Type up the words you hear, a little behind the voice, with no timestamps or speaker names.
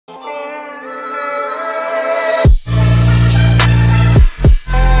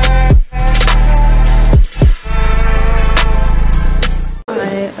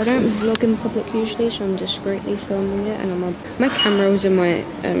in public usually, so I'm discreetly filming it, and my camera was in my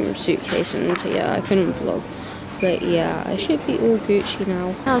suitcase, and so yeah, I couldn't vlog. But yeah, I should be all Gucci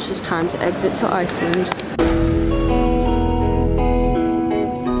now. Now it's just time to exit to Iceland.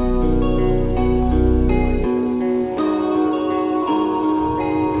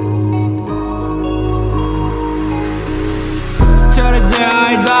 Till the day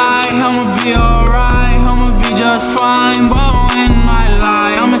I die, I'ma be alright, I'ma be just fine. But when I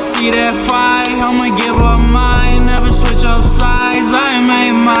lie, I'ma see that fight, I'ma give up mine, never switch up sides. I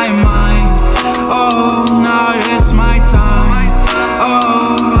made my mind. Oh, now it's my time.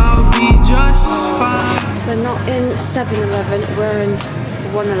 Oh, I'll be just fine. We're not in 7-Eleven, we're in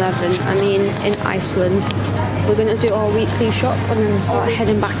 111. I mean, in Iceland. We're gonna do our weekly shop and then start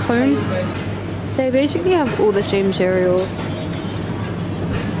heading back home. They basically have all the same cereal.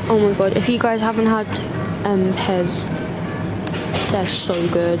 Oh my god, if you guys haven't had Pez, they're so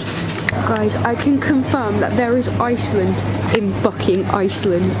good. Guys, I can confirm that there is Iceland in fucking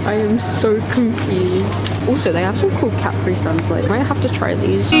Iceland. I am so confused. Also, they have some cool Capri Suns, like, might have to try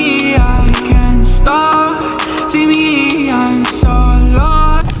these. I can't stop. See me, I'm so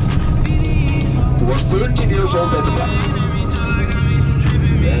lost. Who was 13 years old at the time.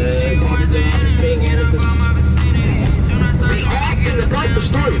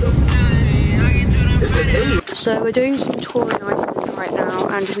 So we're doing some tour in Iceland right now,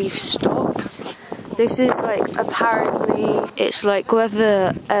 and we've stopped. This is like, apparently it's like where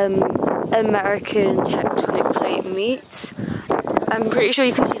the American tectonic plate meets. I'm pretty sure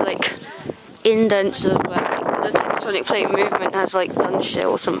you can see like indents of where like, the tectonic plate movement has like done shit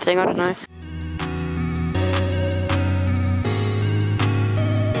or something, I don't know.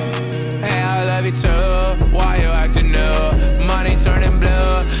 Hey, I love you too. Why you acting new? Money turning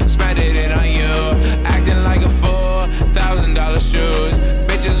blue. Spend it on you. Acting like a fool. $1,000 shoes.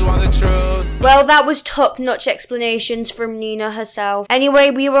 Bitches want the truth. Well, that was top-notch explanations from Nina herself. Anyway,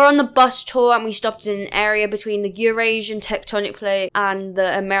 we were on the bus tour and we stopped in an area between the Eurasian tectonic plate and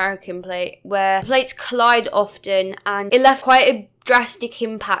the American plate, where plates collide often, and it left quite a drastic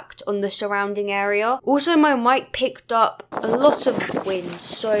impact on the surrounding area. Also, my mic picked up a lot of wind,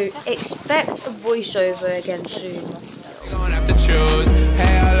 so expect a voiceover again soon. Gonna have to choose.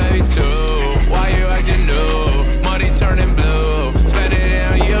 Hey, I love you too. Why you acting new? Money turning blue. Spend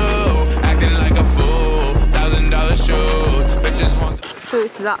it on you. Acting like a fool. $1,000 shoes. Bitches want.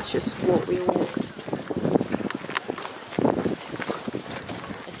 So that's just what we walked.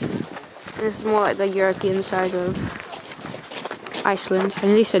 And this is more like the European side of Iceland. I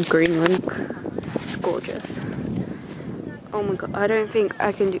nearly said Greenland. It's gorgeous. Oh my god, I don't think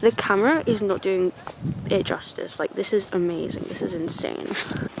I can do. The camera is not doing it justice. Like, this is amazing. This is insane.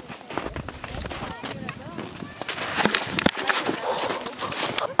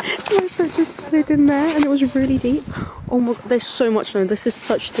 My shirt just slid in there and it was really deep. Oh my god, there's so much snow. This is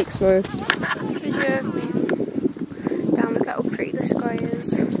such thick snow. Damn, look how pretty the sky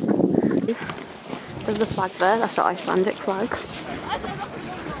is. There's the flag there. That's the Icelandic flag.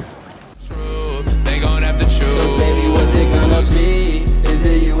 They gonna have to choose. So baby, what's it gonna be? Is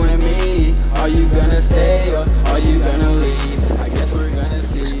it you and me? Are you gonna stay or are you gonna leave? I guess we're gonna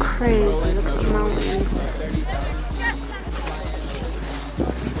see. It's crazy, look at the mountains.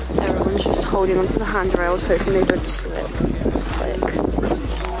 Everyone's just holding onto the handrails, hoping they don't slip. Like,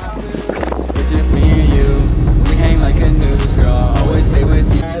 it's just me and you. We hang like a news girl. Always stay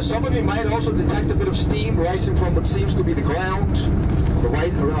with you. Some of you might also detect a bit of steam rising from what seems to be the ground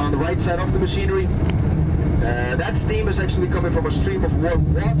on the right side of the machinery. That steam is actually coming from a stream of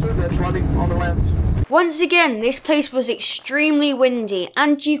warm water that's running on the land. once again, this place was extremely windy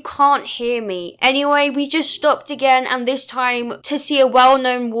and you can't hear me. Anyway, we just stopped again, and this time to see a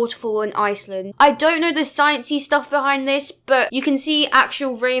well-known waterfall in Iceland. I don't know the sciencey stuff behind this, but you can see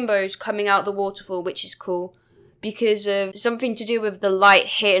actual rainbows coming out the waterfall, which is cool because of something to do with the light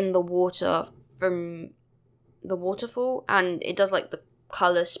hitting the water from the waterfall, and it does like the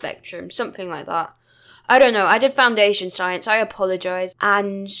color spectrum, something like that. I don't know, I did foundation science, I apologise.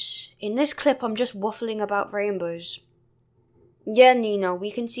 And in this clip, I'm just waffling about rainbows. Yeah, Nina,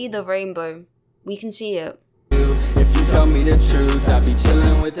 we can see the rainbow. We can see it. If you tell me the truth, I'll be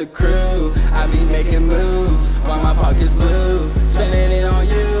chilling with the crew. I'll be making moves while my pocket's blue. Spending it on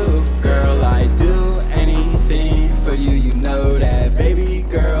you, girl, I do anything for you. You know that, baby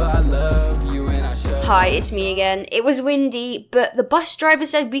girl, I love you and I show. Hi, it's me again. It was windy, but the bus driver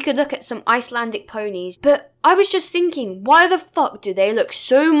said we could look at some Icelandic ponies. But I was just thinking, why the fuck do they look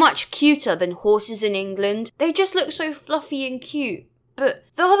so much cuter than horses in England? They just look so fluffy and cute. but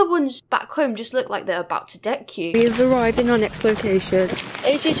the other ones back home just look like they're about to deck you. We've arrived in our next location.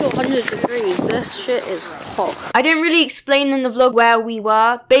 80 to 100 degrees. This shit is hot. I didn't really explain in the vlog where we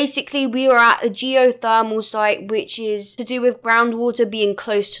were. Basically, we were at a geothermal site, which is to do with groundwater being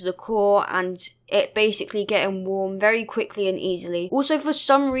close to the core and it basically getting warm very quickly and easily. Also, for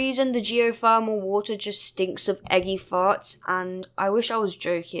some reason, the geothermal water just stinks of eggy farts, and I wish I was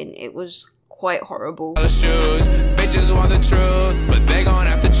joking. It was quite horrible. Shoes, bitches want the truth, but they gon'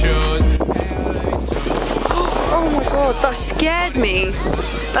 have to choose. Oh my god, that scared me.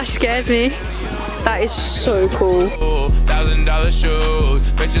 That scared me. That is so cool. $1,000 shoes,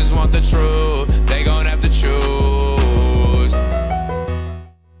 bitches want the truth, they gon' have to choose.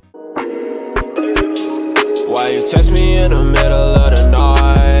 Why you text me in the middle of the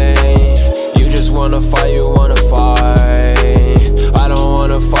night? You just wanna fight, you wanna fight. I don't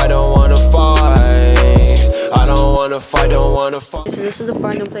wanna fight, don't wanna fight. I don't wanna fight, don't wanna fight. So this is the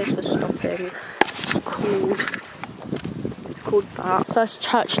final place for stopping. It's called that. First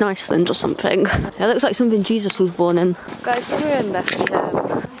church in Iceland or something. It looks like something Jesus was born in. Guys, so we're in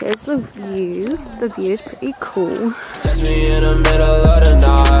Bethlehem. Here's the view. The view is pretty cool. Text me in the middle of the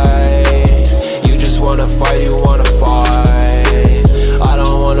night. You just wanna fight, you wanna fight. I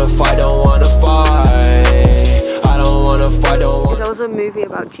don't wanna fight, don't wanna fight. I don't wanna fight, don't wanna. If there was a movie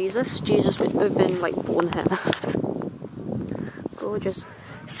about Jesus, Jesus would have been like born here. Gorgeous.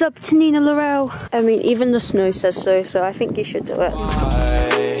 Sup to Nina Laurel. I mean, even the snow says so, so I think you should do it.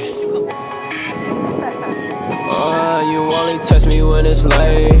 You only text me when it's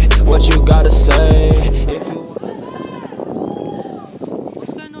late. What you gotta say? If you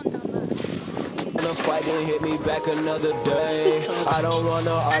What's going on down there? wanna fight, then hit me back another day. I don't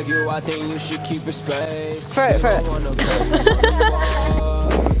wanna argue, I think you should keep your space. Throw it, throw it.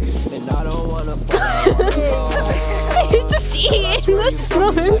 And I don't wanna fight. He's just eating the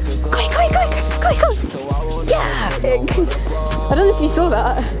snow. Go. Yeah. I don't know if you saw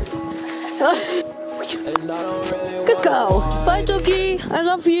that. Good girl. Bye, doggy. I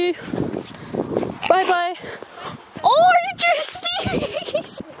love you. Bye bye. Oh, you just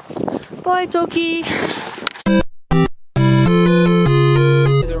sneezed. Bye, doggy.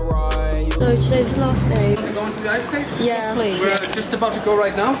 So today's the last day. Going to the ice skate? Yeah. Yes, please. We're just about to go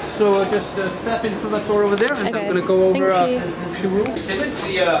right now, so just step in through that door over there, and Okay. I'm going to go over Thank a few rules. Exhibit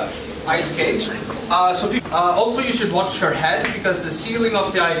the ice skate. Also, you should watch your head because the ceiling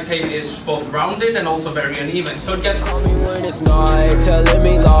of the ice skate is both rounded and also very uneven, so it gets. Call me when it's night, telling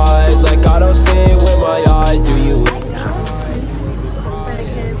me lies like I don't see it with my eyes. Do you?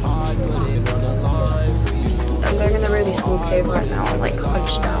 I'm going in a really small cave right now. I'm like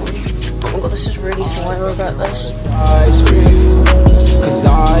hunched down. Oh my god, this is really small. I regret this. Nice for you, 'cause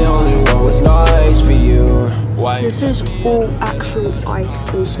I only want what's nice for you. Why? This is all actual ice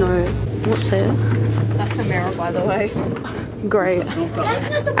and snow. What's it? That's a mirror, by the way. Great.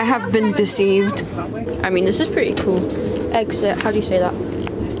 I have been deceived. I mean, this is pretty cool. Exit. How do you say that?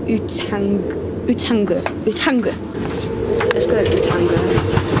 Utanga. Let's go Utanga.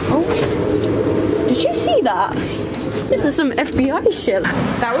 Oh. Did you see that? This is some FBI shit.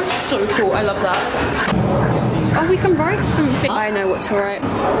 That was so cool. I love that. Oh, we can write something. I know what to write.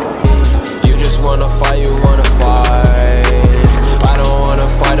 You just wanna fight, you wanna fight. I don't wanna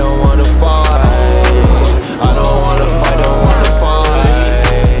fight, don't wanna fight. I don't wanna fight, don't wanna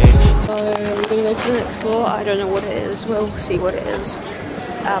fight. So we're gonna go to the next floor. I don't know what it is. We'll see what it is.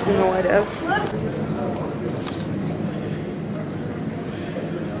 I have no idea.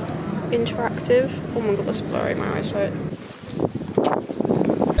 Interactive. Oh my god, that's blurry my eyesight.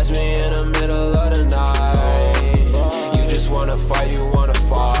 That's me in the middle of the night. You just wanna fight, you wanna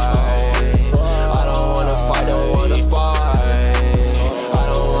fight. I don't wanna fight, don't wanna fight. I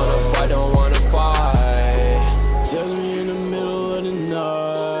don't wanna fight, don't wanna fight. Text me in the middle of the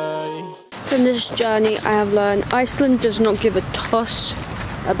night. From this journey, I have learned Iceland does not give a toss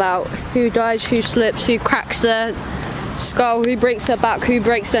about who dies, who slips, who cracks their skull, who breaks their back, who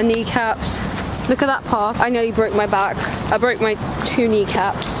breaks their kneecaps. Look at that path. I nearly broke my back. I broke my 2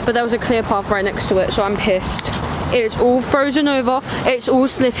 kneecaps, but there was a clear path right next to it, so I'm pissed. It's all frozen over, it's all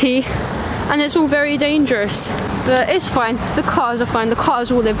slippy, and it's all very dangerous. But it's fine. The cars are fine. The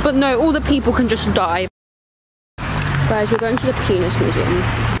cars will live. But no, all the people can just die. Guys, we're going to the penis museum.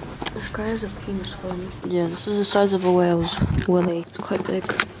 This guy has a penis one. Yeah, this is the size of a whale's willy. It's quite big.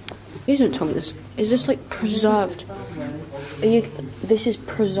 Please don't tell me this. Is this like preserved? This is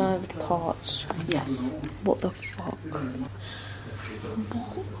preserved parts. Yes. What the fuck?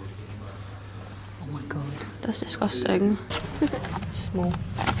 Oh my god. That's disgusting. Small.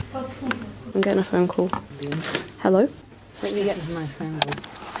 I'm getting a phone call. Hello? This is a nice handle.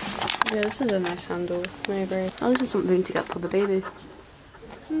 Yeah, this is a nice handle. I agree. Oh, this is something to get for the baby.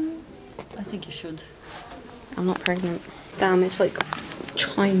 I think you should. I'm not pregnant. Damn, it's like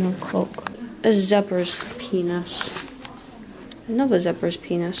China cock. A zebra's penis. Another zebra's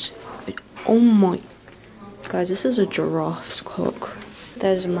penis. Oh my. Guys, this is a giraffe's cock.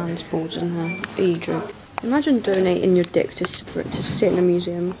 There's a man's balls in there. Are you joking? Imagine donating your dick for it to sit in a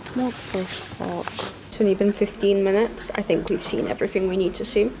museum. What the fuck? It's only been 15 minutes. I think we've seen everything we need to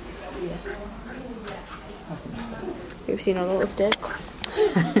see. Yeah. I think so. We've seen a lot of dick.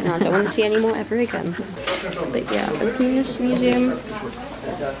 No, I don't want to see any more ever again. But yeah, a penis museum,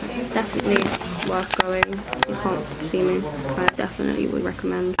 definitely worth going. You can't see me. I definitely would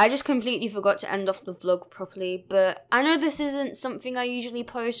recommend. I just completely forgot to end off the vlog properly, but I know this isn't something I usually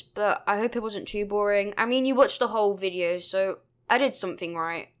post, but I hope it wasn't too boring. I mean, you watched the whole video, so I did something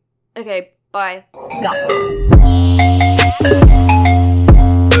right. Okay, bye. Go.